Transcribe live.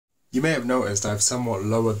You may have noticed I've somewhat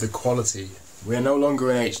lowered the quality. We're no longer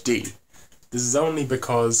in HD. This is only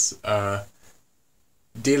because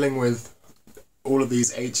dealing with all of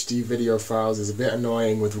these HD video files is a bit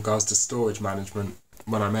annoying with regards to storage management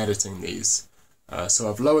when I'm editing these. So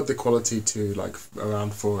I've lowered the quality to like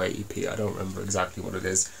around 480p, I don't remember exactly what it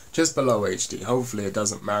is, just below HD. Hopefully it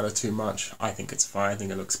doesn't matter too much. I think it's fine, I think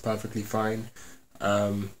it looks perfectly fine.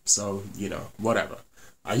 So, you know, whatever.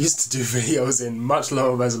 I used to do videos in much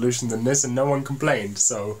lower resolution than this and no one complained,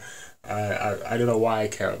 so I don't know why I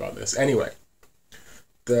care about this. Anyway,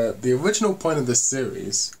 the original point of this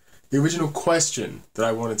series, the original question that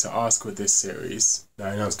I wanted to ask with this series, now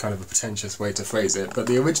I know it's kind of a pretentious way to phrase it, but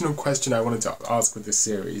the original question I wanted to ask with this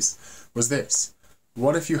series was this: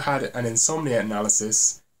 what if you had an insomnia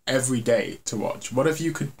analysis every day to watch? What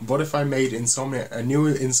if I made a new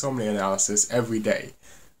insomnia analysis every day,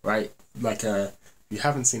 right? Like if you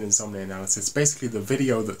haven't seen insomnia analysis, basically the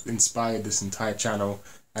video that inspired this entire channel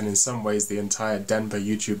and in some ways the entire Denver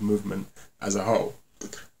YouTube movement as a whole.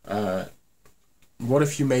 What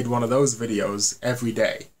if you made one of those videos every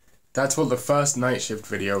day? That's what the first night shift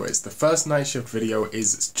video is. The first night shift video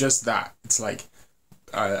is just that. It's like,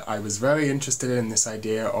 I was very interested in this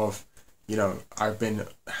idea of, you know, I've been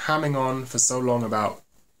hamming on for so long about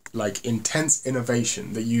like intense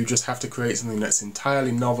innovation, that you just have to create something that's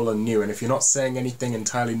entirely novel and new, and if you're not saying anything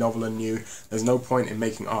entirely novel and new, there's no point in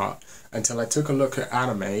making art. Until I took a look at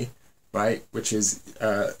anime, right, which is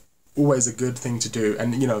always a good thing to do,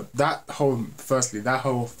 and you know, that whole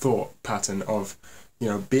thought pattern of, you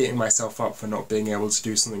know, beating myself up for not being able to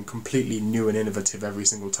do something completely new and innovative every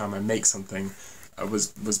single time I make something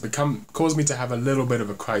caused me to have a little bit of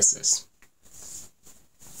a crisis.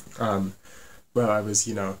 Where I was,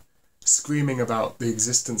 you know, screaming about the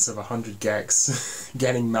existence of 100 gecs,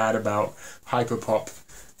 getting mad about hyperpop,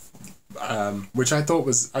 which I thought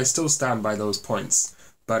was, I still stand by those points,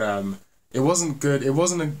 but it wasn't good. It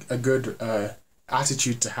wasn't a good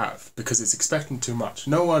attitude to have, because it's expecting too much.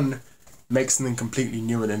 No one makes something completely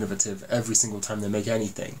new and innovative every single time they make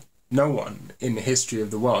anything. No one in the history of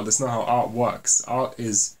the world. That's not how art works. Art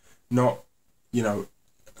is not, you know,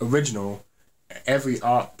 original. Every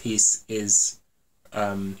art piece is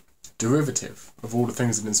derivative of all the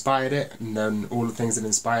things that inspired it, and then all the things that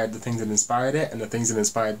inspired the things that inspired it, and the things that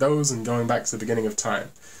inspired those, and going back to the beginning of time.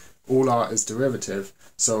 All art is derivative,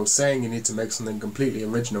 so saying you need to make something completely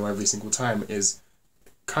original every single time is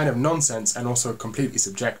kind of nonsense and also completely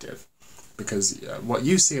subjective, because what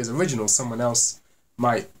you see as original, someone else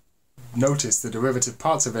might notice the derivative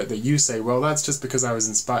parts of it that you say, well, that's just because I was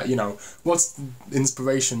inspired. You know, what's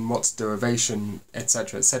inspiration, what's derivation,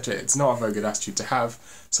 etc., etc. It's not a very good attitude to have.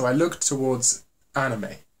 So I looked towards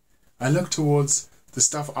anime. I looked towards the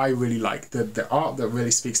stuff I really like, the art that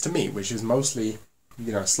really speaks to me, which is mostly,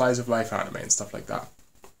 you know, slice of life anime and stuff like that.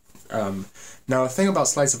 Now, the thing about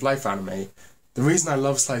slice of life anime, the reason I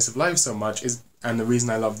love slice of life so much is, and the reason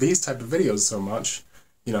I love these type of videos so much,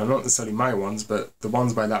 you know, not necessarily my ones, but the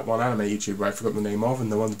ones by that one anime YouTuber I forgot the name of,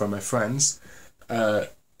 and the ones by my friends, and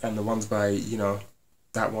the ones by, you know,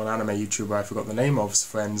 that one anime YouTuber I forgot the name of's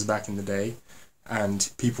friends back in the day, and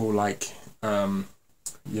people like, you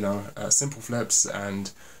know, Simple Flips,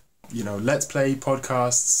 and, you know, Let's Play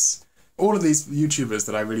podcasts, all of these YouTubers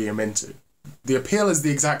that I really am into. The appeal is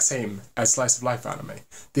the exact same as slice of life anime.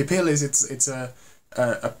 The appeal is it's a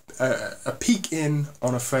peek in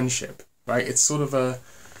on a friendship, right? It's sort of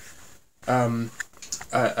I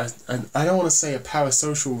don't want to say a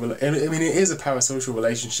parasocial. I mean, it is a parasocial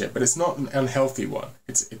relationship, but it's not an unhealthy one.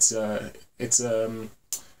 It's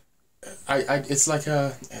like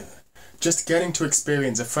just getting to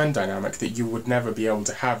experience a friend dynamic that you would never be able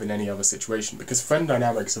to have in any other situation, because friend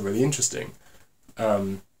dynamics are really interesting.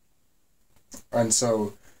 And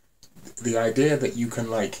so the idea that you can,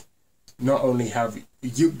 like, not only have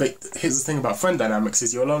but here's the thing about friend dynamics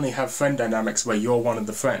is you'll only have friend dynamics where you're one of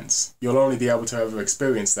the friends. You'll only be able to ever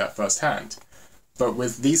experience that firsthand. But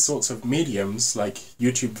with these sorts of mediums, like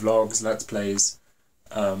YouTube vlogs, Let's Plays,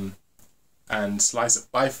 and slice of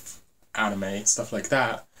life anime, stuff like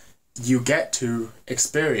that, you get to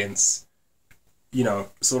experience, you know,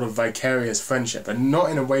 sort of vicarious friendship, and not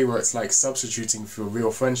in a way where it's like substituting for real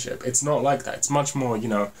friendship. It's not like that. It's much more, you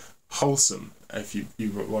know, wholesome, if you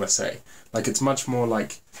want to say. Like, it's much more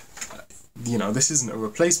like, you know, this isn't a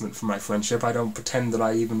replacement for my friendship. I don't pretend that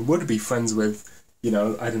I even would be friends with, you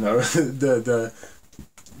know, I don't know, the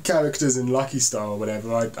characters in Lucky Star or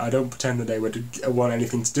whatever. I don't pretend that they would want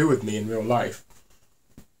anything to do with me in real life.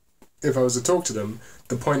 If I was to talk to them,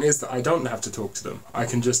 the point is that I don't have to talk to them. I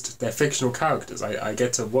can just, they're fictional characters. I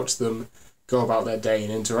get to watch them go about their day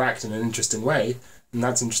and interact in an interesting way, And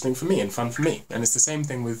that's interesting for me and fun for me. And it's the same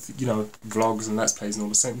thing with, you know, vlogs and Let's Plays and all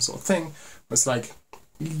the same sort of thing. It's like,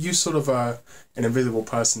 you sort of are an invisible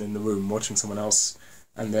person in the room watching someone else,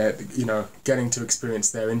 and they're, you know, getting to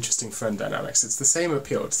experience their interesting friend dynamics. It's the same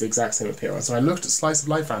appeal. It's the exact same appeal. And so I looked at slice of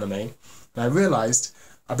life anime, and I realised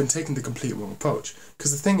I've been taking the complete wrong approach.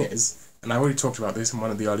 Because the thing is, and I already talked about this in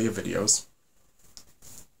one of the earlier videos,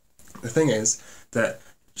 the thing is that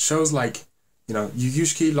shows like, you know, Yu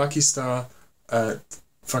Yushiki, Lucky Star,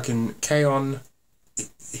 fucking K-On!,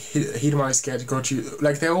 Hidamari Scared Gochu,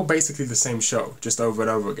 like, they're all basically the same show, just over and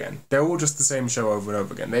over again. They're all just the same show over and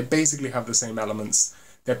over again. They basically have the same elements.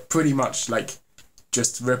 They're pretty much, like,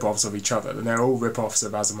 just rip-offs of each other. And they're all rip-offs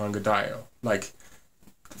of Azumanga Daioh. Like,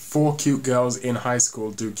 4 cute girls in high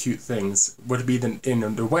school do cute things would be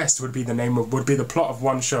in the West would be the plot of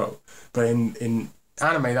one show. But in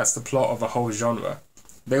anime, that's the plot of a whole genre.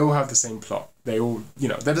 They all have the same plot. They all, you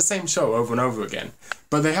know, they're the same show over and over again.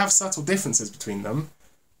 But they have subtle differences between them,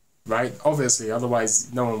 right? Obviously,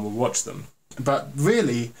 otherwise no one will watch them. But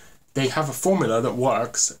really, they have a formula that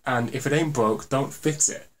works, and if it ain't broke, don't fix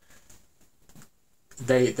it.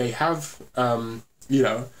 They have, you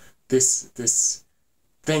know, this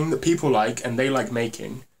thing that people like and they like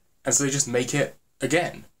making, and so they just make it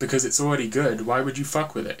again because it's already good. Why would you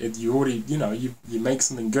fuck with it? You already, you know, you make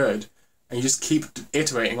something good, and you just keep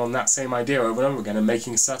iterating on that same idea over and over again and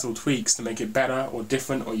making subtle tweaks to make it better or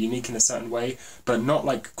different or unique in a certain way, but not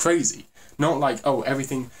like crazy. Not like, oh,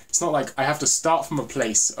 everything... It's not like I have to start from a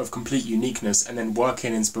place of complete uniqueness and then work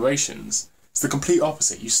in inspirations. It's the complete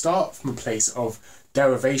opposite. You start from a place of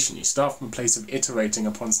derivation. You start from a place of iterating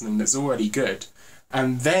upon something that's already good,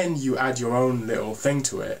 and then you add your own little thing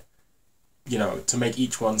to it, you know, to make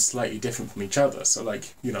each one slightly different from each other. So,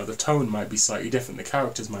 like, you know, the tone might be slightly different, the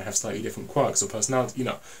characters might have slightly different quirks or personality, you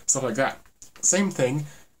know, stuff like that. Same thing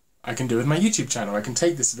I can do with my YouTube channel. I can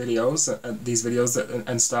take these videos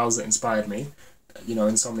and styles that inspired me, you know,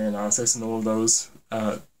 Insomnia Analysis and all of those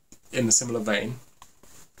in a similar vein,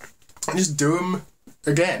 and just do them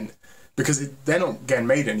again, because they're not getting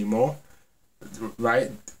made anymore,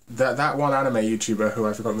 right? That one anime YouTuber who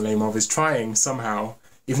I forgot the name of is trying somehow,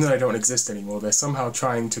 even though they don't exist anymore, they're somehow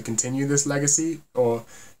trying to continue this legacy or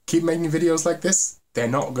keep making videos like this. They're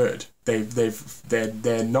not good.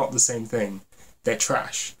 They're not the same thing. They're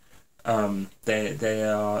trash. They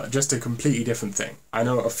are just a completely different thing. I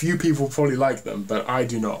know a few people probably like them, but I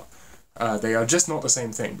do not. They are just not the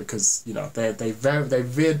same thing because, you know, they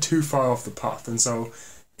veered too far off the path. And so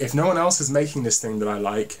if no one else is making this thing that I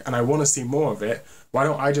like and I want to see more of it, why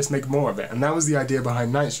don't I just make more of it? And that was the idea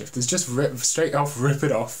behind Night Shift, is just straight up rip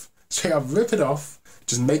it off,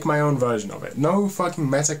 just make my own version of it. No fucking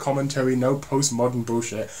meta commentary, no postmodern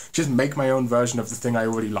bullshit, just make my own version of the thing I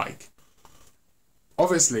already like.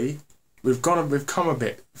 Obviously, we've come a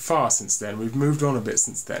bit far since then, we've moved on a bit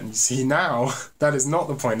since then. You see, now, that is not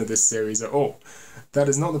the point of this series at all. That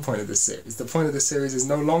is not the point of this series. The point of this series is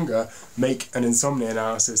no longer make an Insomnia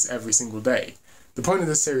Analysis every single day. The point of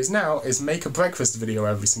this series now is make a breakfast video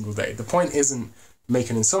every single day. The point isn't make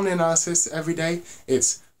an Insomnia Analysis every day,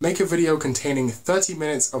 it's make a video containing 30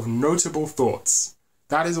 minutes of notable thoughts.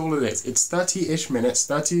 That is all it is. It's 30-ish minutes,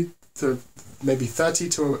 30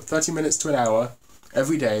 minutes to an hour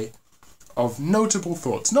every day of notable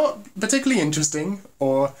thoughts. Not particularly interesting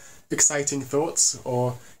or exciting thoughts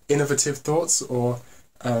or innovative thoughts or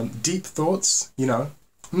deep thoughts, you know.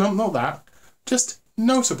 Not that. Just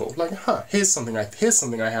notable. Like, here's something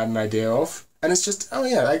I had an idea of. And it's just, oh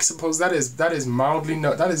yeah, I suppose that is mildly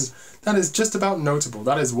that is just about notable.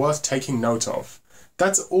 That is worth taking note of.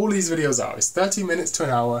 That's all these videos are. It's 30 minutes to an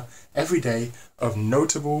hour every day of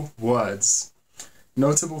notable words.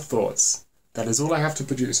 Notable thoughts. That is all I have to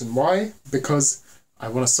produce. And why? Because I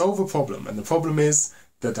want to solve a problem. And the problem is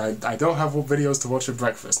that I don't have videos to watch at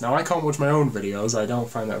breakfast. Now, I can't watch my own videos. I don't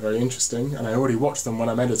find that very interesting. And I already watch them when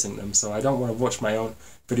I'm editing them. So I don't want to watch my own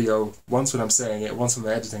video once when I'm saying it, once when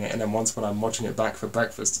I'm editing it, and then once when I'm watching it back for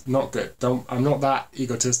breakfast. Not good. I'm not that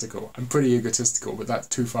egotistical. I'm pretty egotistical, but that's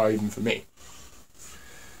too far even for me.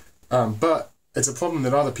 But it's a problem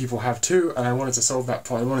that other people have too, and I wanted to solve that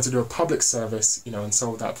problem. I wanted to do a public service, you know, and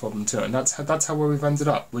solve that problem too. And that's how we've ended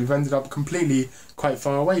up. We've ended up completely quite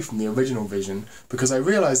far away from the original vision, because I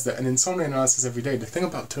realised that an Insomnia Analysis every day, the thing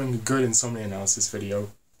about doing a good Insomnia Analysis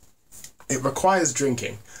video, it requires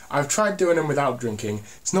drinking. I've tried doing them without drinking.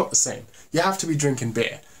 It's not the same. You have to be drinking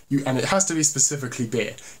beer. And it has to be specifically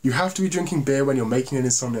beer. You have to be drinking beer when you're making an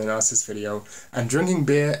Insomnia Analysis video, and drinking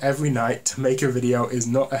beer every night to make a video is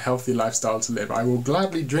not a healthy lifestyle to live. I will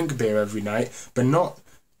gladly drink beer every night, but not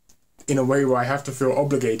in a way where I have to feel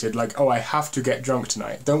obligated, like, oh, I have to get drunk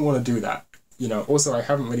tonight. Don't want to do that. you know, also I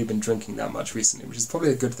haven't really been drinking that much recently, which is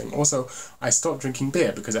probably a good thing. Also, I stopped drinking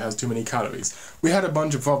beer because it has too many calories. We had a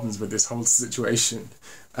bunch of problems with this whole situation.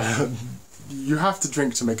 You have to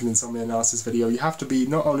drink to make an insomnia analysis video. You have to be,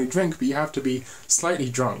 not only drink, but you have to be slightly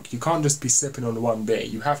drunk. You can't just be sipping on one beer.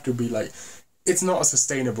 You have to be like, it's not a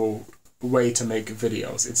sustainable way to make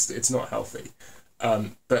videos. It's not healthy.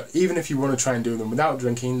 But even if you want to try and do them without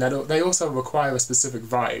drinking, they also require a specific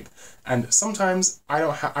vibe. And sometimes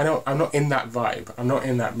I'm not in that vibe. I'm not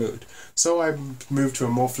in that mood. So I moved to a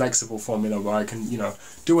more flexible formula where I can, you know,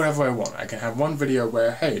 do whatever I want. I can have one video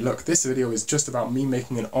where, hey, look, this video is just about me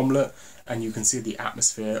making an omelette, and you can see the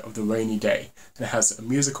atmosphere of the rainy day. And it has a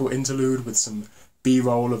musical interlude with some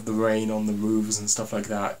B-roll of the rain on the roofs and stuff like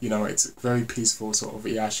that. You know, it's a very peaceful, sort of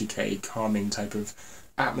Iyashikei, calming type of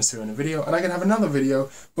atmosphere in a video. And I can have another video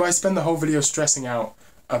where I spend the whole video stressing out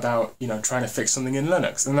about, you know, trying to fix something in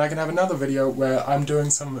Linux. And I can have another video where I'm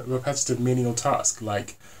doing some repetitive menial task,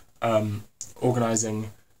 like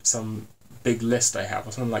organizing some big list I have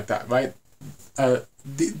or something like that, right?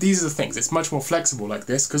 These are the things. It's much more flexible like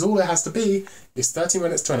this, because all it has to be is 30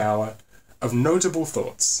 minutes to an hour of notable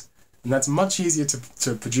thoughts. And that's much easier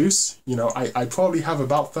to produce. You know, I probably have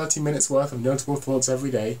about 30 minutes worth of notable thoughts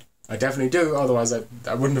every day. I definitely do, otherwise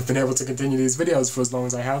I wouldn't have been able to continue these videos for as long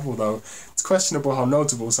as I have, although it's questionable how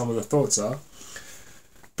notable some of the thoughts are.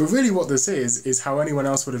 But really what this is how anyone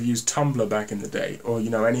else would have used Tumblr back in the day, or, you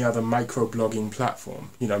know, any other micro-blogging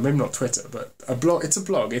platform. You know, maybe not Twitter, but a blog. It's a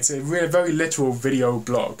blog. It's a very literal video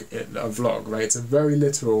blog, a vlog, right? It's a very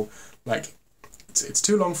literal, like, it's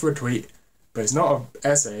too long for a tweet, but it's not an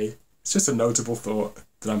essay. It's just a notable thought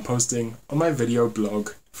that I'm posting on my video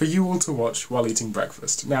blog for you all to watch while eating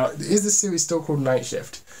breakfast. Now, is this series still called Night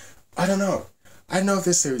Shift? I don't know. I don't know if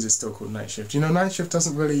this series is still called Night Shift. You know, Night Shift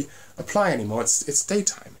doesn't really apply anymore. It's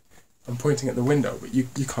daytime. I'm pointing at the window, but you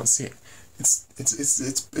can't see it.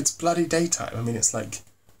 It's bloody daytime. I mean, it's like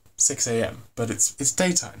 6 AM, but it's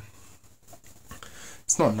daytime.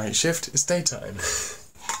 It's not Night Shift. It's daytime.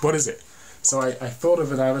 What is it? So I thought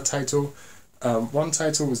of another title. One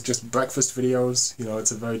title was just breakfast videos. You know,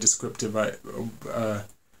 it's a very descriptive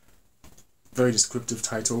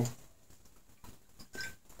title.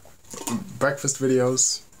 Breakfast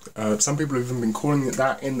videos. Some people have even been calling it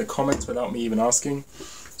that in the comments without me even asking.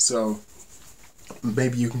 So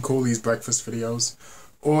maybe you can call these breakfast videos.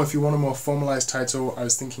 Or if you want a more formalized title, I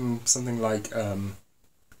was thinking something like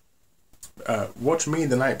watch me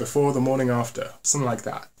the night before, the morning after. Something like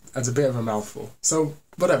that. That's a bit of a mouthful. So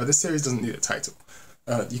whatever, this series doesn't need a title.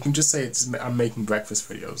 You can just say I'm making breakfast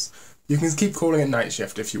videos. You can keep calling it Night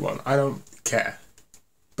Shift if you want. I don't care.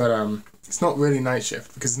 But it's not really Night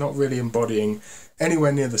Shift because it's not really embodying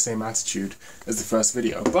anywhere near the same attitude as the first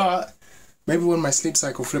video. But maybe when my sleep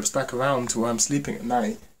cycle flips back around to where I'm sleeping at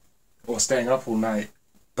night or staying up all night,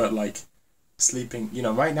 but like sleeping, you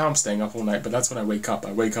know, right now I'm staying up all night, but that's when I wake up.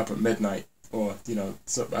 I wake up at midnight, or, you know,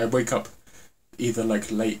 so I wake up either like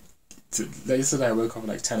yesterday I woke up at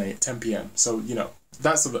like 10 p.m. So, you know,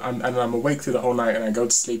 that's and I'm awake through the whole night and I go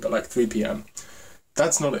to sleep at like 3 p.m.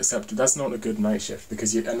 That's not accepted. That's not a good night shift,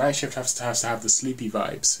 because a night shift has to have the sleepy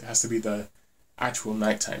vibes. It has to be the actual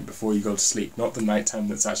nighttime before you go to sleep, not the nighttime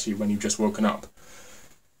that's actually when you've just woken up.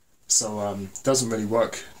 So it doesn't really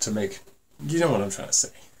work to make, you know what I'm trying to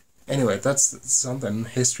say. Anyway, that's something.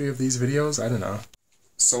 History of these videos, I don't know.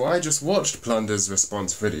 So I just watched Plunder's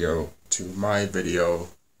response video to my video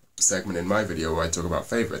segment in my video where I talk about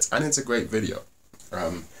favorites, and it's a great video.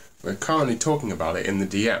 We're currently talking about it in the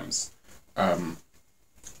DMs.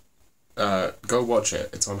 Go watch it.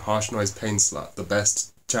 It's on Harsh Noise Pain Slut, the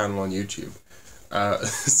best channel on YouTube.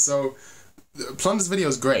 So Plunder's video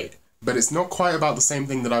is great, but it's not quite about the same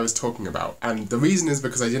thing that I was talking about, and the reason is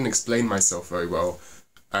because I didn't explain myself very well.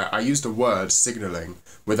 I used a word, signaling,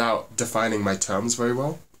 without defining my terms very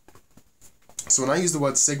well. So when I use the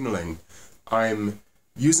word signaling, I'm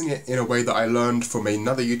using it in a way that I learned from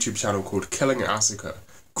another YouTube channel called Killing Asuka.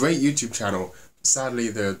 Great YouTube channel. Sadly,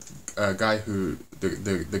 the guy who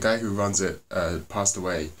runs it passed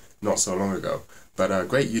away not so long ago. But a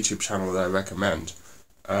great YouTube channel that I recommend.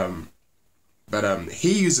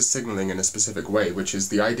 He uses signaling in a specific way, which is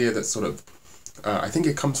the idea that sort of I think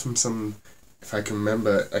it comes from some. If I can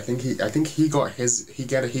remember, I think he got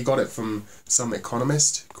it from some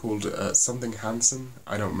economist called something Hansen.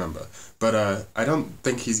 I don't remember, but I don't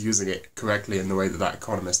think he's using it correctly in the way that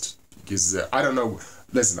economist uses it. I don't know.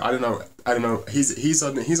 Listen, I don't know. He's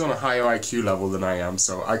on a higher IQ level than I am,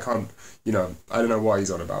 so I can't. You know, I don't know what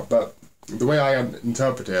he's on about. But the way I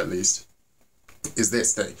interpret it, at least, is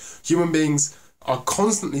this: that human beings are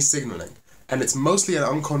constantly signaling, and it's mostly an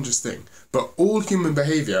unconscious thing. But all human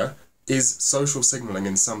behavior is social signaling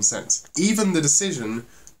in some sense. Even the decision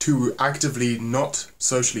to actively not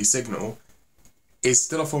socially signal is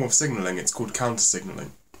still a form of signaling. It's called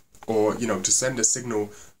counter-signaling. Or, you know, to send a signal,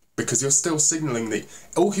 because you're still signaling that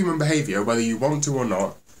all human behaviour, whether you want to or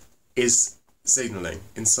not, is signaling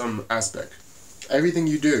in some aspect. Everything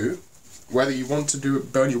you do, whether you want to do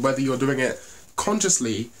it, whether you're doing it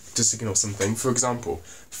consciously to signal something, for example,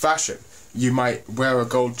 fashion. You might wear a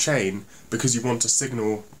gold chain because you want to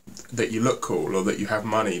signal that you look cool, or that you have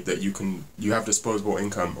money, that you have disposable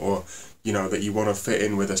income, or, you know, that you want to fit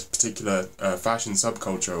in with a particular fashion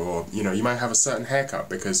subculture, or, you know, you might have a certain haircut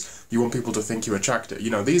because you want people to think you're attractive. You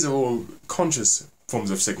know, these are all conscious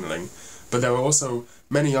forms of signaling, but there are also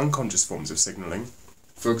many unconscious forms of signaling.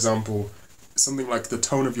 For example, something like the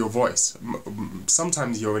tone of your voice.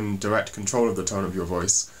 Sometimes you're in direct control of the tone of your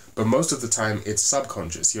voice, but most of the time it's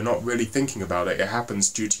subconscious. You're not really thinking about it. It happens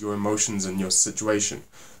due to your emotions and your situation.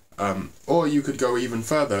 Or you could go even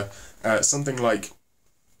further, something like,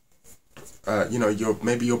 you know,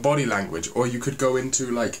 maybe your body language, or you could go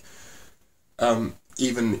into like,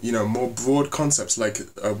 even, you know, more broad concepts like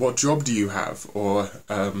what job do you have, or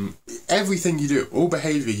everything you do, all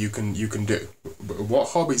behavior you can do. What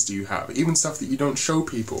hobbies do you have? Even stuff that you don't show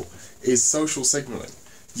people is social signaling.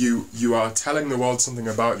 You are telling the world something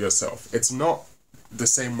about yourself. It's not the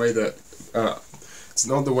same way that it's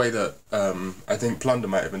not the way that I think Plunder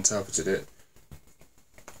might have interpreted it,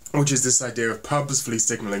 which is this idea of purposefully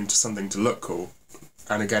signaling to something to look cool.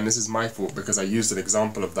 And again, this is my fault because I used an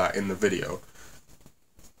example of that in the video.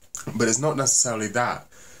 But it's not necessarily that.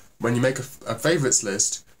 When you make a favourites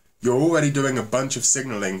list, you're already doing a bunch of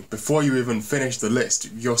signaling before you even finish the list.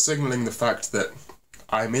 You're signaling the fact that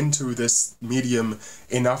I'm into this medium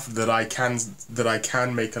enough that I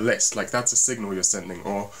can make a list. Like, that's a signal you're sending.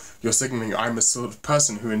 Or you're signaling I'm a sort of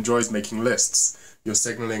person who enjoys making lists. You're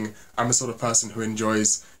signaling I'm a sort of person who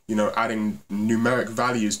enjoys, you know, adding numeric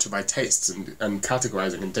values to my tastes and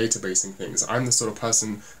categorizing and databasing things. I'm the sort of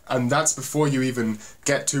person, and that's before you even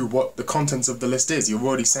get to what the contents of the list is. You're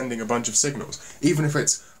already sending a bunch of signals. Even if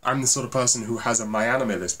it's, I'm the sort of person who has a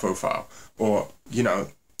MyAnimeList profile, or, you know,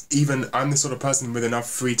 even I'm the sort of person with enough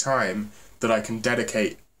free time that I can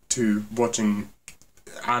dedicate to watching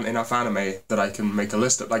enough anime that I can make a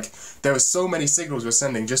list of. Like, there are so many signals you're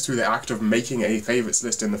sending just through the act of making a favorites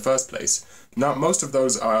list in the first place. Now, most of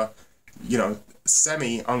those are, you know,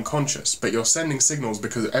 semi-unconscious, but you're sending signals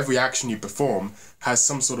because every action you perform has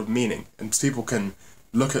some sort of meaning, and people can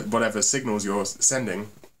look at whatever signals you're sending,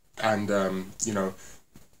 and you know,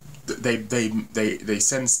 they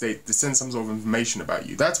sense some sort of information about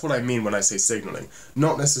you. That's what I mean when I say signaling.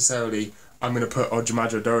 Not necessarily I'm going to put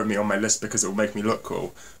Ojumajo Doremi on my list because it will make me look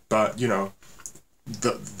cool, but, you know,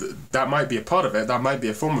 that might be a part of it. That might be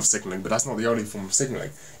a form of signaling, but that's not the only form of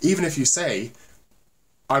signaling. Even if you say,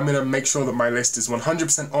 I'm going to make sure that my list is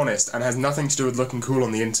 100% honest and has nothing to do with looking cool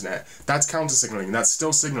on the internet, that's counter-signaling. That's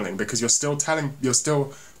still signaling, because you're still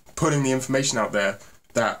putting the information out there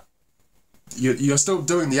that you're still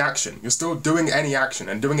doing the action. You're still doing any action,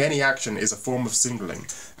 and doing any action is a form of signaling.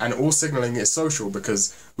 And all signaling is social,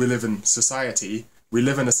 because we live in society. We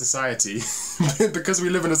live in a society because we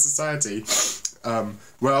live in a society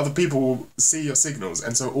where other people will see your signals,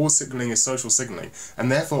 and so all signaling is social signaling,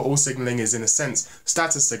 and therefore all signaling is, in a sense,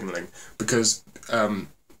 status signaling, because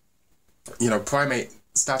you know, primate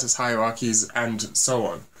status hierarchies and so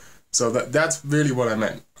on. So that's really what I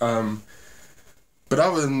meant. But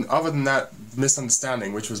other than that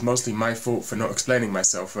misunderstanding, which was mostly my fault for not explaining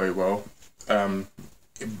myself very well,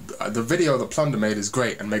 the video that Plunder made is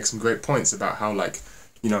great and makes some great points about how, like,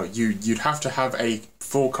 you know, you'd have to have a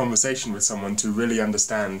full conversation with someone to really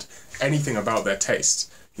understand anything about their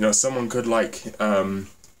taste. You know, someone could, like,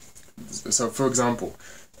 so for example,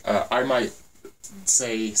 I might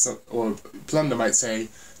say, or Plunder might say,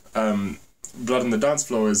 Blood on the Dance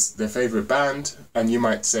Floor is their favourite band, and you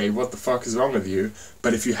might say, what the fuck is wrong with you?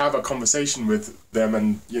 But if you have a conversation with them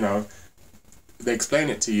and, you know, they explain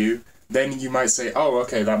it to you, then you might say, oh,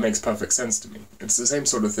 okay, that makes perfect sense to me. It's the same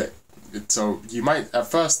sort of thing. So you might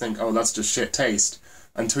at first think, oh, that's just shit taste,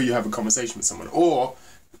 until you have a conversation with someone. Or,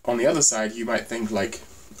 on the other side, you might think, like,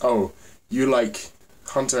 oh, you like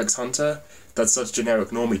Hunter x Hunter? That's such generic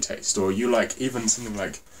normie taste. Or you like even something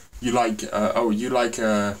like, you like,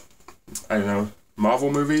 I don't know,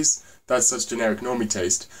 Marvel movies? That's such generic normie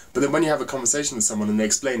taste. But then when you have a conversation with someone and they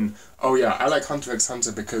explain, oh yeah, I like Hunter x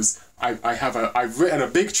Hunter because I've written a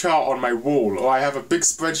big chart on my wall, or I have a big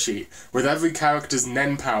spreadsheet with every character's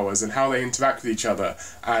Nen powers and how they interact with each other,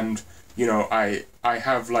 and, you know, I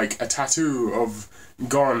have, like, a tattoo of,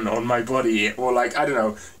 gone on my body, or like, I don't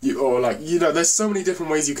know, there's so many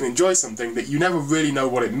different ways you can enjoy something that you never really know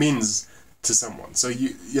what it means to someone. So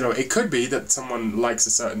it could be that someone likes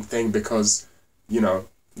a certain thing because,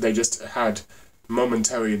 they just had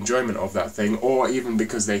momentary enjoyment of that thing, or even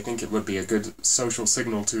because they think it would be a good social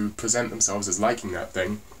signal to present themselves as liking that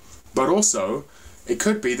thing. But also, it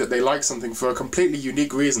could be that they like something for a completely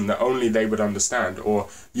unique reason that only they would understand, or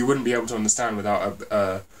you wouldn't be able to understand without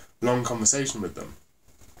a long conversation with them.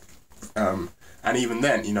 And even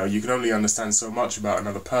then, you can only understand so much about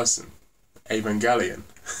another person. Evangelion.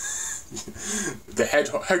 The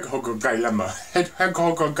Hedgehog dilemma.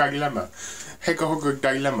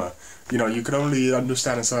 You can only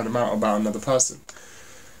understand a certain amount about another person.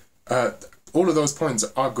 All of those points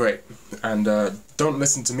are great, and don't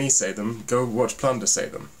listen to me say them, go watch Plunder say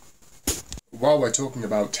them. While we're talking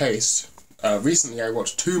about taste, recently I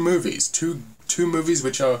watched two movies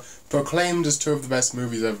which are proclaimed as two of the best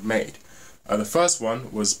movies ever made. The first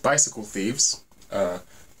one was Bicycle Thieves, the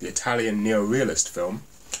Italian neo-realist film,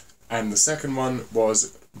 and the second one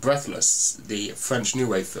was Breathless, the French New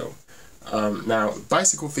Wave film. Now,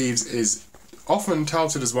 Bicycle Thieves is often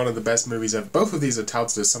touted as one of the best movies ever. Both of these are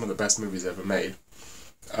touted as some of the best movies ever made.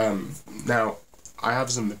 Now, I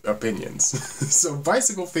have some opinions. So,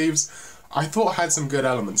 Bicycle Thieves, I thought had some good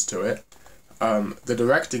elements to it. The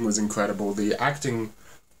directing was incredible. The acting,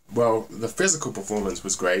 well, the physical performance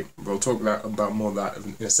was great. We'll talk about more of that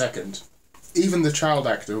in a second. Even the child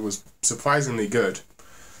actor was surprisingly good.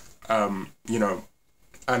 And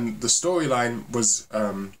the storyline was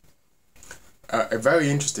very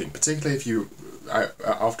interesting, particularly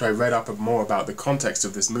after I read up more about the context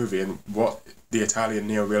of this movie and what the Italian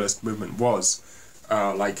neo-realist movement was.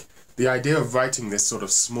 Like, the idea of writing this sort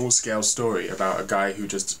of small-scale story about a guy who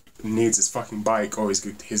just needs his fucking bike, or he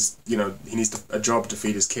needs a job to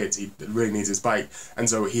feed his kids, he really needs his bike, and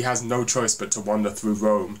so he has no choice but to wander through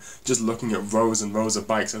Rome, just looking at rows and rows of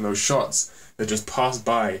bikes, and those shots that just pass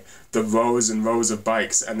by the rows and rows of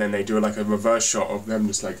bikes, and then they do like a reverse shot of them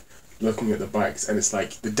just like looking at the bikes, and it's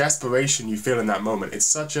like the desperation you feel in that moment. It's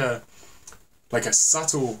such a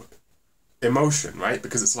subtle emotion, right?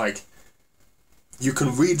 Because it's like you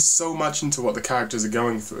can read so much into what the characters are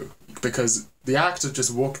going through, because the act of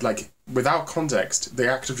just without context, the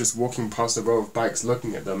act of just walking past a row of bikes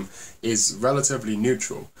looking at them is relatively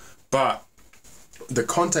neutral, but the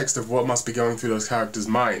context of what must be going through those characters'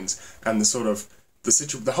 minds and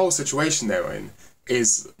the whole situation they're in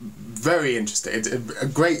is very interesting. It's a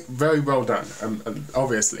great, very well done.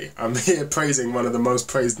 Obviously, I'm here praising one of the most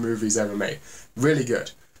praised movies ever made. Really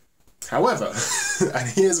good. However, and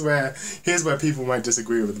here's where people might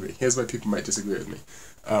disagree with me.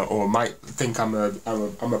 Or might think I'm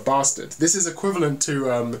a bastard. This is equivalent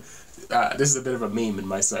to this is a bit of a meme in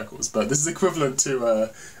my circles, but this is equivalent to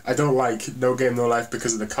I don't like No Game No Life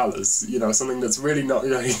because of the colours. Something that's really not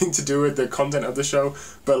anything to do with the content of the show,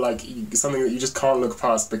 but like something that you just can't look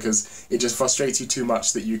past because it just frustrates you too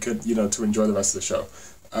much that you could to enjoy the rest of the show.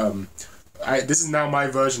 This is now my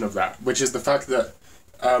version of that, which is the fact that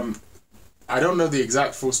I don't know the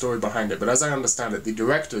exact full story behind it, but as I understand it, the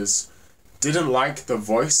directors didn't like the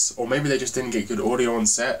voice, or maybe they just didn't get good audio on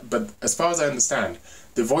set, but as far as I understand,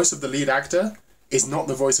 the voice of the lead actor is not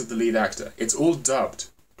the voice of the lead actor. It's all dubbed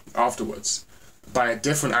afterwards by a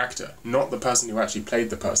different actor, not the person who actually played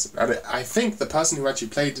the person. And I think the person who actually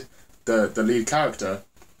played the lead character,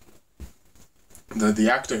 the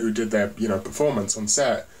actor who did their performance on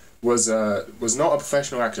set, was not a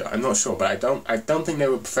professional actor. I'm not sure, but I don't think they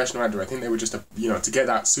were a professional actor. I think they were just to get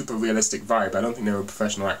that super realistic vibe. I don't think they were a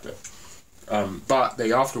professional actor. But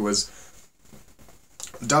they afterwards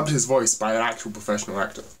dubbed his voice by an actual professional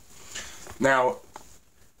actor. Now,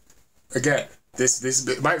 again,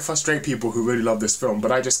 this might frustrate people who really love this film,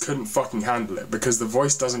 but I just couldn't fucking handle it because the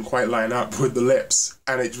voice doesn't quite line up with the lips,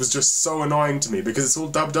 and it was just so annoying to me because it's all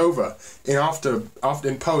dubbed over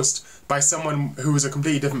in post by someone who was a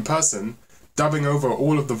completely different person, dubbing over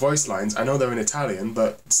all of the voice lines. I know they're in Italian,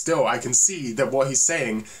 but still I can see that what he's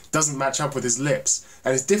saying doesn't match up with his lips,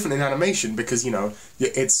 and it's different in animation because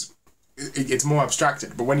it's more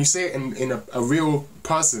abstracted, but when you say it in a real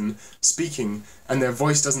person speaking and their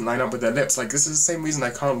voice doesn't line up with their lips, like this is the same reason I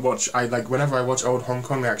can't watch, whenever I watch old Hong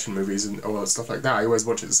Kong action movies or stuff like that, I always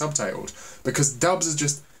watch it subtitled, because dubs are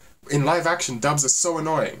just, in live action, dubs are so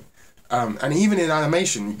annoying. And even in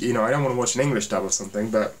animation, I don't want to watch an English dub or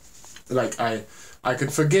something, but like I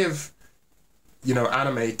could forgive,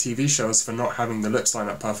 anime TV shows for not having the lips line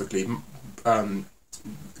up perfectly,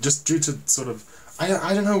 just due to sort of,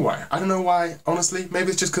 I don't know why. Honestly. Maybe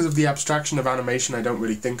it's just because of the abstraction of animation, I don't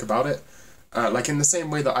really think about it. Like in the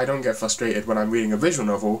same way that I don't get frustrated when I'm reading a visual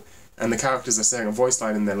novel and the characters are saying a voice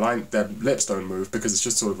line and their lips don't move because it's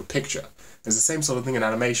just sort of a picture. It's the same sort of thing in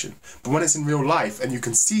animation. But when it's in real life and you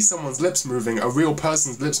can see someone's lips moving, a real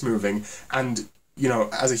person's lips moving, and you know,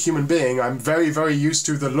 as a human being, I'm very, very used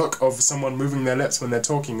to the look of someone moving their lips when they're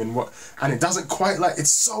talking and it doesn't quite like,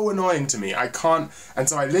 it's so annoying to me. I can't, and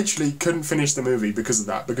so I literally couldn't finish the movie because of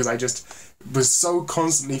that, because I just was so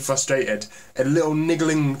constantly frustrated. A little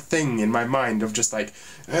niggling thing in my mind of just like,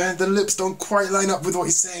 the lips don't quite line up with what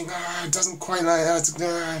he's saying, it doesn't quite like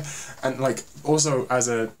that, and like, also as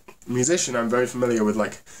a musician, I'm very familiar with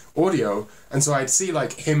like audio, and so I'd see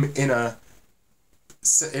like him in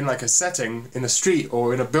like a setting in a street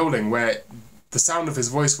or in a building where the sound of his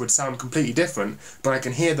voice would sound completely different, but I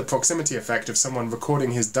can hear the proximity effect of someone recording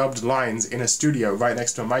his dubbed lines in a studio right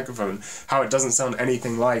next to a microphone, how it doesn't sound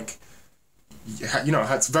anything like, you know,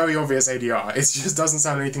 it's very obvious ADR. It just doesn't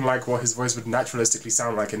sound anything like what his voice would naturalistically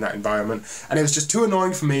sound like in that environment, and it was just too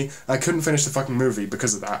annoying for me. I couldn't finish the fucking movie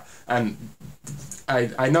because of that, and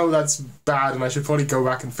I know that's bad and I should probably go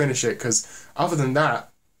back and finish it, because other than that,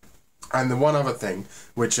 and the one other thing,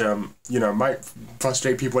 which, you know, might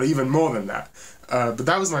frustrate people even more than that, but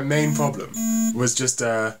that was my main problem, was just,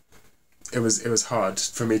 it was hard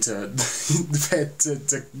for me to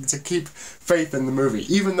keep faith in the movie,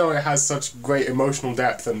 even though it has such great emotional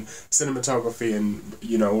depth and cinematography and,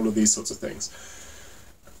 you know, all of these sorts of things.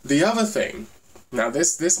 The other thing, now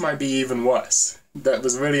this might be even worse, that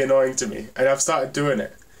was really annoying to me, and I've started doing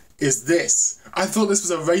it, is this. I thought this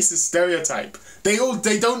was a racist stereotype. They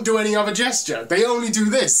don't do any other gesture. They only do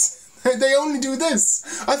this. They only do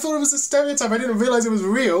this. I thought it was a stereotype. I didn't realize it was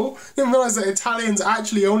real. I didn't realize that Italians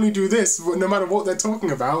actually only do this no matter what they're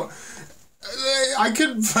talking about. I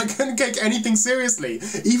couldn't take anything seriously.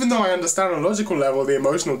 Even though I understand on a logical level the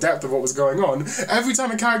emotional depth of what was going on, every time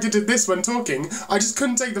a character did this when talking, I just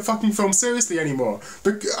couldn't take the fucking film seriously anymore.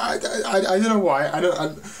 But I don't know why.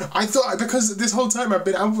 I thought, because this whole time I've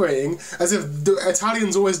been operating as if the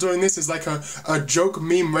Italians always doing this is like a joke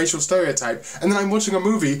meme racial stereotype, and then I'm watching a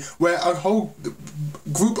movie where a whole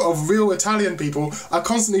group of real Italian people are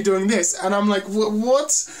constantly doing this, and I'm like,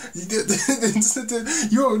 what?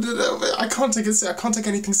 I can't take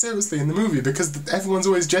anything seriously in the movie because everyone's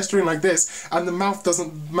always gesturing like this and the mouth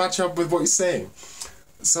doesn't match up with what he's saying.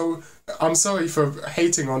 So I'm sorry for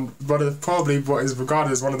hating on probably what is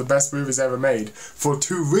regarded as one of the best movies ever made for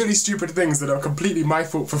two really stupid things that are completely my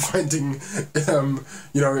fault for finding,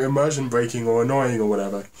 you know, immersion breaking or annoying or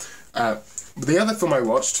whatever. But the other film I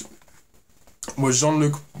watched was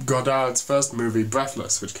Jean-Luc Godard's first movie,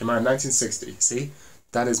 Breathless, which came out in 1960. See?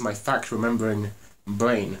 That is my fact-remembering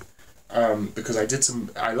brain. Because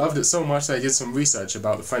I loved it so much that I did some research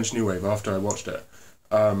about the French New Wave after I watched it.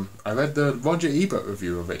 I read the Roger Ebert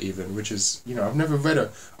review of it even, which is, you know,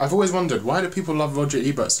 I've always wondered, why do people love Roger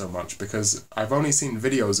Ebert so much? Because I've only seen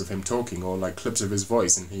videos of him talking or like clips of his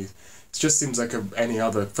voice, and it just seems like any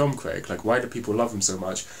other film critic. Like, why do people love him so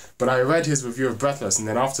much? But I read his review of Breathless, and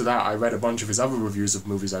then after that I read a bunch of his other reviews of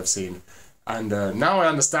movies I've seen. And now I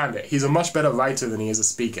understand it. He's a much better writer than he is a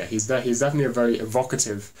speaker. He's definitely a very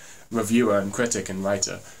evocative reviewer and critic and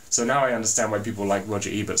writer. So now I understand why people like Roger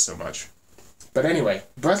Ebert so much. But anyway,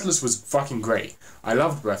 Breathless was fucking great. I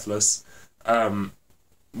loved Breathless. One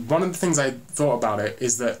of the things I thought about it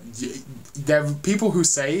is that there are people who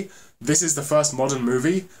say this is the first modern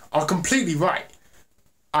movie are completely right.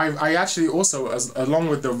 I actually also, along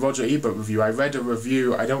with the Roger Ebert review, I read a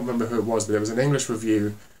review, I don't remember who it was, but it was an English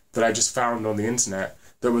review that I just found on the internet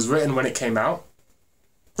that was written when it came out,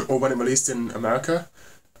 or when it released in America,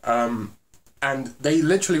 and they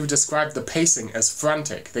literally described the pacing as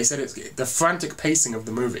frantic. They said it's the frantic pacing of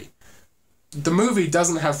the movie. The movie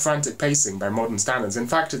doesn't have frantic pacing by modern standards. In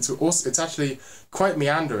fact, it's actually quite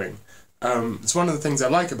meandering. It's one of the things I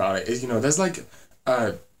like about it is, you know, there's like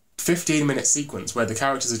a 15-minute sequence where the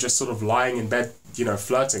characters are just sort of lying in bed, you know,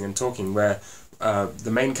 flirting and talking, where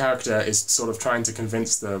the main character is sort of trying to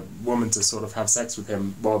convince the woman to sort of have sex with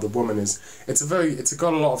him, while the woman is... It's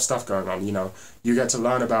got a lot of stuff going on, you know. You get to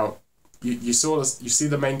learn about... You see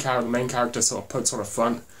the main character sort of puts on a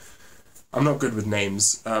front. I'm not good with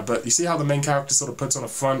names, but you see how the main character sort of puts on a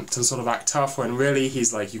front to sort of act tough, when really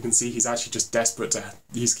he's like, you can see he's actually just desperate to...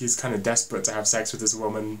 He's kind of desperate to have sex with this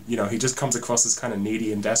woman. You know, he just comes across as kind of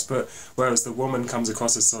needy and desperate, whereas the woman comes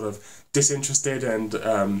across as sort of disinterested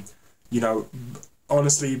and... you know,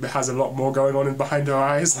 honestly has a lot more going on behind her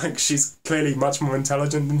eyes. Like, she's clearly much more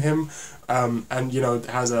intelligent than him, and, you know,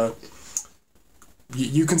 has a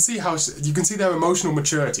you can see how you can see their emotional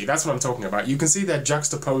maturity. That's what I'm talking about. You can see their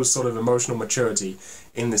juxtaposed sort of emotional maturity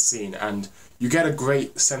in this scene, and you get a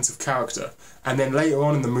great sense of character. And then later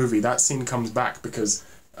on in the movie, that scene comes back because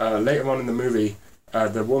later on in the movie,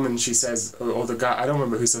 the woman, she says, or the guy, I don't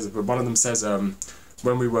remember who says it, but one of them says,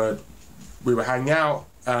 when we were hanging out,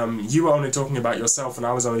 you were only talking about yourself and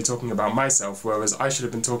I was only talking about myself, whereas I should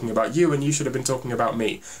have been talking about you and you should have been talking about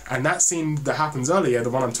me. And that scene that happens earlier,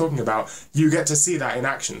 the one I'm talking about, you get to see that in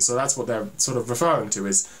action. So that's what they're sort of referring to,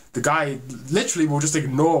 is the guy literally will just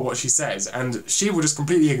ignore what she says, and she will just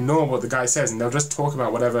completely ignore what the guy says, and they'll just talk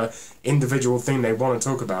about whatever individual thing they want to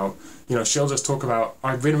talk about. You know, she'll just talk about,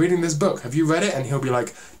 I've been reading this book, have you read it? And he'll be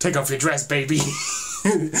like, take off your dress, baby.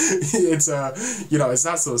 It's you know, it's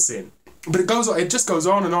that sort of scene. But it just goes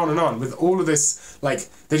on and on and on with all of this, like,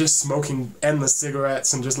 they're just smoking endless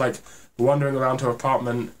cigarettes and just, like, wandering around her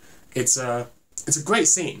apartment. It's a great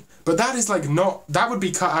scene. But that is, like, not... That would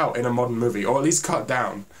be cut out in a modern movie, or at least cut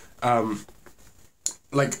down.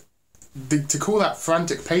 Like, to call that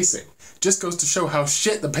frantic pacing just goes to show how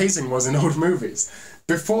shit the pacing was in old movies.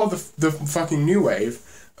 Before the fucking new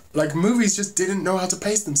wave, like, movies just didn't know how to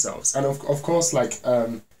pace themselves. And, of course, like,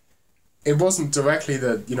 it wasn't directly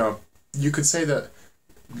the, you know... You could say that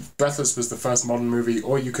Breathless was the first modern movie,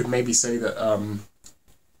 or you could maybe say that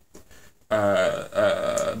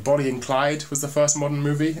Bonnie and Clyde was the first modern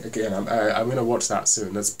movie. Again, I'm gonna watch that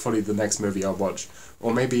soon. That's probably the next movie I'll watch,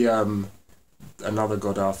 or maybe another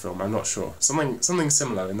Godard film. I'm not sure. Something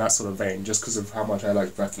similar in that sort of vein, just because of how much I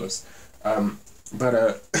like Breathless.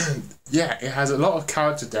 But yeah, it has a lot of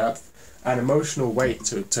character depth and emotional weight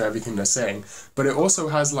to everything they're saying. But it also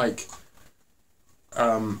has like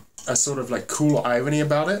a sort of like cool irony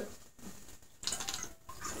about it,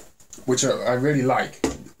 which I really like.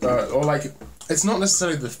 Or like, it's not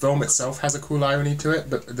necessarily the film itself has a cool irony to it,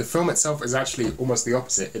 but the film itself is actually almost the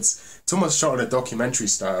opposite. It's almost shot in a documentary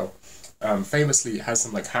style. Famously, it has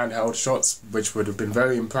some like handheld shots, which would have been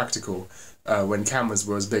very impractical when cameras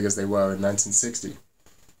were as big as they were in 1960.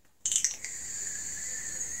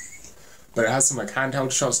 But it has some like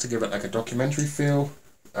handheld shots to give it like a documentary feel.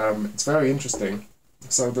 It's very interesting.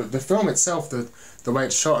 So the film itself, the way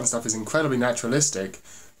it's shot and stuff is incredibly naturalistic,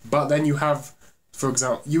 but then you have, for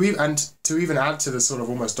example, and to even add to the sort of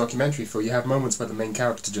almost documentary feel, you have moments where the main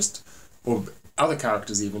character just, or other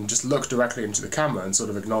characters even, just look directly into the camera and sort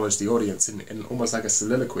of acknowledge the audience in almost like a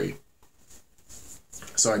soliloquy.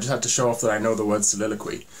 So I just had to show off that I know the word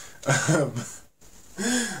soliloquy.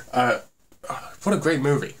 What a great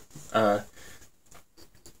movie.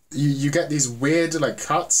 You get these weird like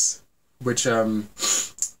cuts, which I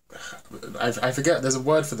forget, there's a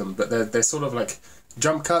word for them, but they're sort of like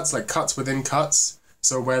jump cuts, like cuts within cuts.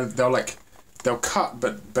 So where they'll cut,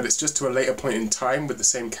 but it's just to a later point in time with the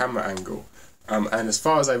same camera angle. And as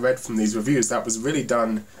far as I read from these reviews, that was really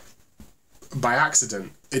done by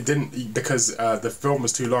accident. It didn't, because the film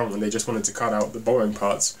was too long and they just wanted to cut out the boring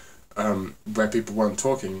parts where people weren't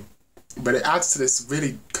talking. But it adds to this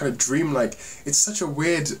really kind of dreamlike, it's such a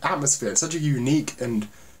weird atmosphere, it's such a unique and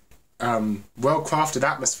well-crafted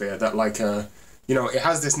atmosphere that, like, you know, it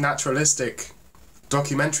has this naturalistic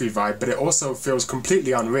documentary vibe, but it also feels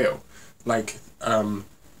completely unreal. Like,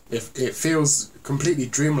 it feels completely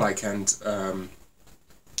dreamlike and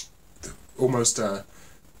almost,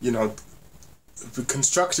 you know,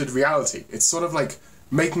 constructed reality. It's sort of like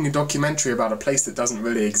making a documentary about a place that doesn't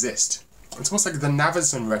really exist. It's almost like the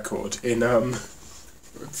Navison record in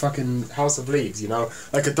fucking House of Leaves, you know?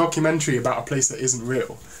 Like a documentary about a place that isn't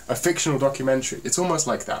real. A fictional documentary. It's almost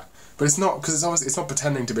like that. But it's not, because it's not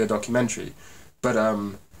pretending to be a documentary. But,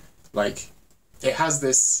 like, it has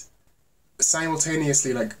this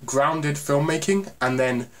simultaneously, like, grounded filmmaking, and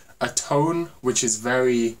then a tone which is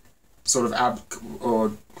very sort of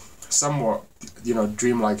or somewhat, you know,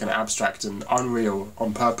 dreamlike and abstract and unreal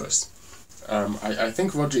on purpose. I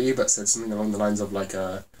think Roger Ebert said something along the lines of, like,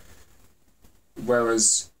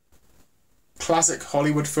 whereas classic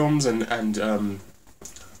Hollywood films and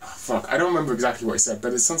fuck, I don't remember exactly what he said,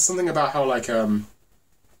 but it's something about how, like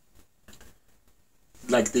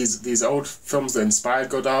these old films that inspired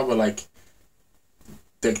Godard were, like,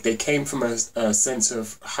 they came from a sense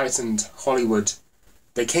of heightened Hollywood.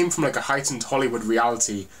 They came from, like, a heightened Hollywood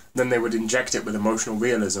reality, then they would inject it with emotional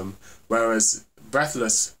realism, whereas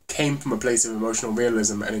Breathless came from a place of emotional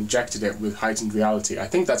realism and injected it with heightened reality. I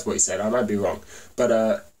think that's what he said, I might be wrong,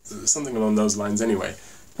 but something along those lines anyway.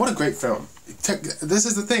 What a great film. This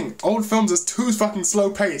is the thing, old films are too fucking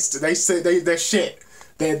slow-paced. They're shit.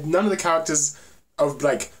 None of the characters are,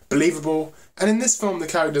 like, believable, and in this film the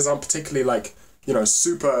characters aren't particularly, like, you know,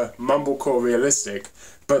 super mumblecore realistic,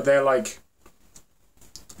 but they're, like,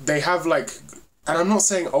 they have like, and I'm not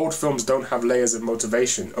saying old films don't have layers of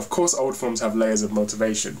motivation. Of course old films have layers of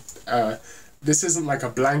motivation. This isn't like a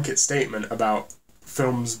blanket statement about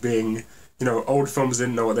films being, you know, old films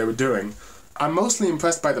didn't know what they were doing. I'm mostly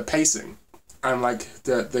impressed by the pacing and like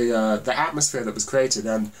the atmosphere that was created,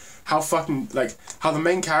 and how fucking, like, how the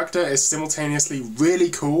main character is simultaneously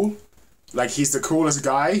really cool. Like, he's the coolest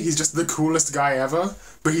guy, he's just the coolest guy ever,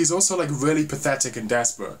 but he's also like really pathetic and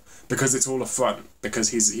desperate because it's all a front, because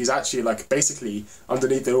he's actually like basically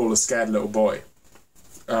underneath it all a scared little boy.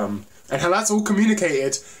 And how that's all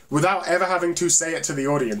communicated without ever having to say it to the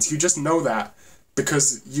audience. You just know that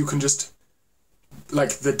because you can just, like,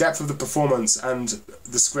 the depth of the performance and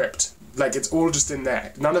the script, like, it's all just in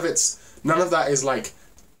there. None of that is like,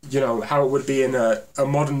 you know, how it would be in a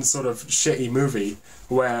modern sort of shitty movie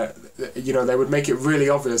where, you know, they would make it really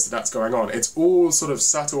obvious that that's going on. It's all sort of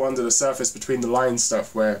subtle under the surface between the lines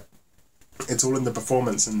stuff where it's all in the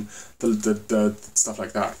performance and the stuff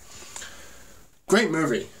like that. Great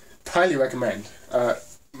movie. Highly recommend.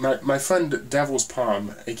 My friend Devil's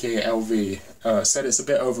Palm, aka LV, said it's a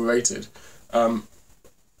bit overrated. I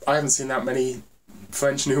haven't seen that many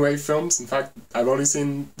French New Wave films. In fact, I've only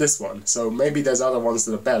seen this one, so maybe there's other ones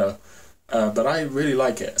that are better. But I really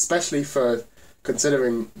like it, especially for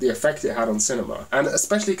considering the effect it had on cinema, and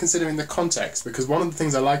especially considering the context, because one of the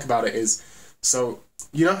things I like about it is, so,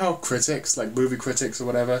 you know how critics, like movie critics or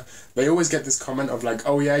whatever, they always get this comment of like,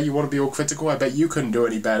 oh yeah, you want to be all critical, I bet you couldn't do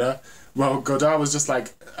any better. Well, Godard was just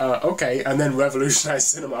like, okay, and then revolutionized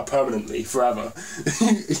cinema permanently, forever.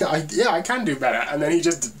 I can do better. And then he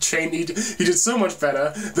just changed, he did so much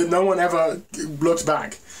better that no one ever looked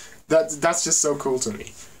back. That's just so cool to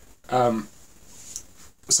me.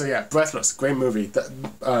 So yeah, Breathless, great movie.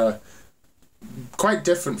 Quite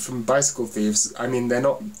different from Bicycle Thieves. I mean, they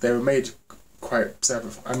were made quite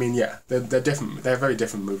separate. I mean, yeah, they're different. They're very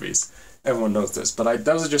different movies. Everyone knows this, but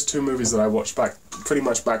those are just two movies that I watched pretty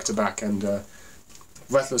much back to back, and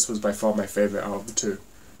Breathless was by far my favourite out of the two.